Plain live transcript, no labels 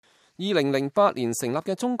2008年成立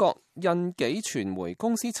嘅中國印紀傳媒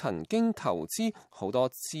公司曾經投資好多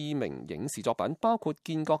知名影視作品，包括《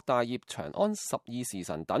建國大業》、《長安十二時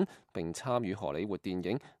辰》等，並參與荷里活電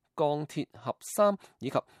影《鋼鐵俠3》以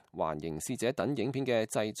及《環形使者》等影片嘅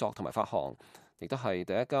製作同埋發行，亦都係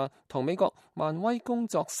第一家同美國漫威工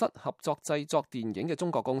作室合作製作電影嘅中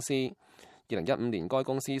國公司。2015年，該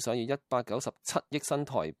公司想以197億新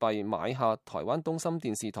台幣買下台灣東森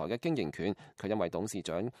電視台嘅經營權，卻因為董事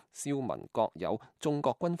長蕭文國有中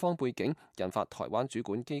國軍方背景，引發台灣主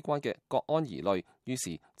管機關嘅國安疑慮，於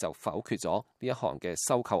是就否決咗呢一項嘅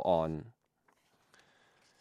收購案。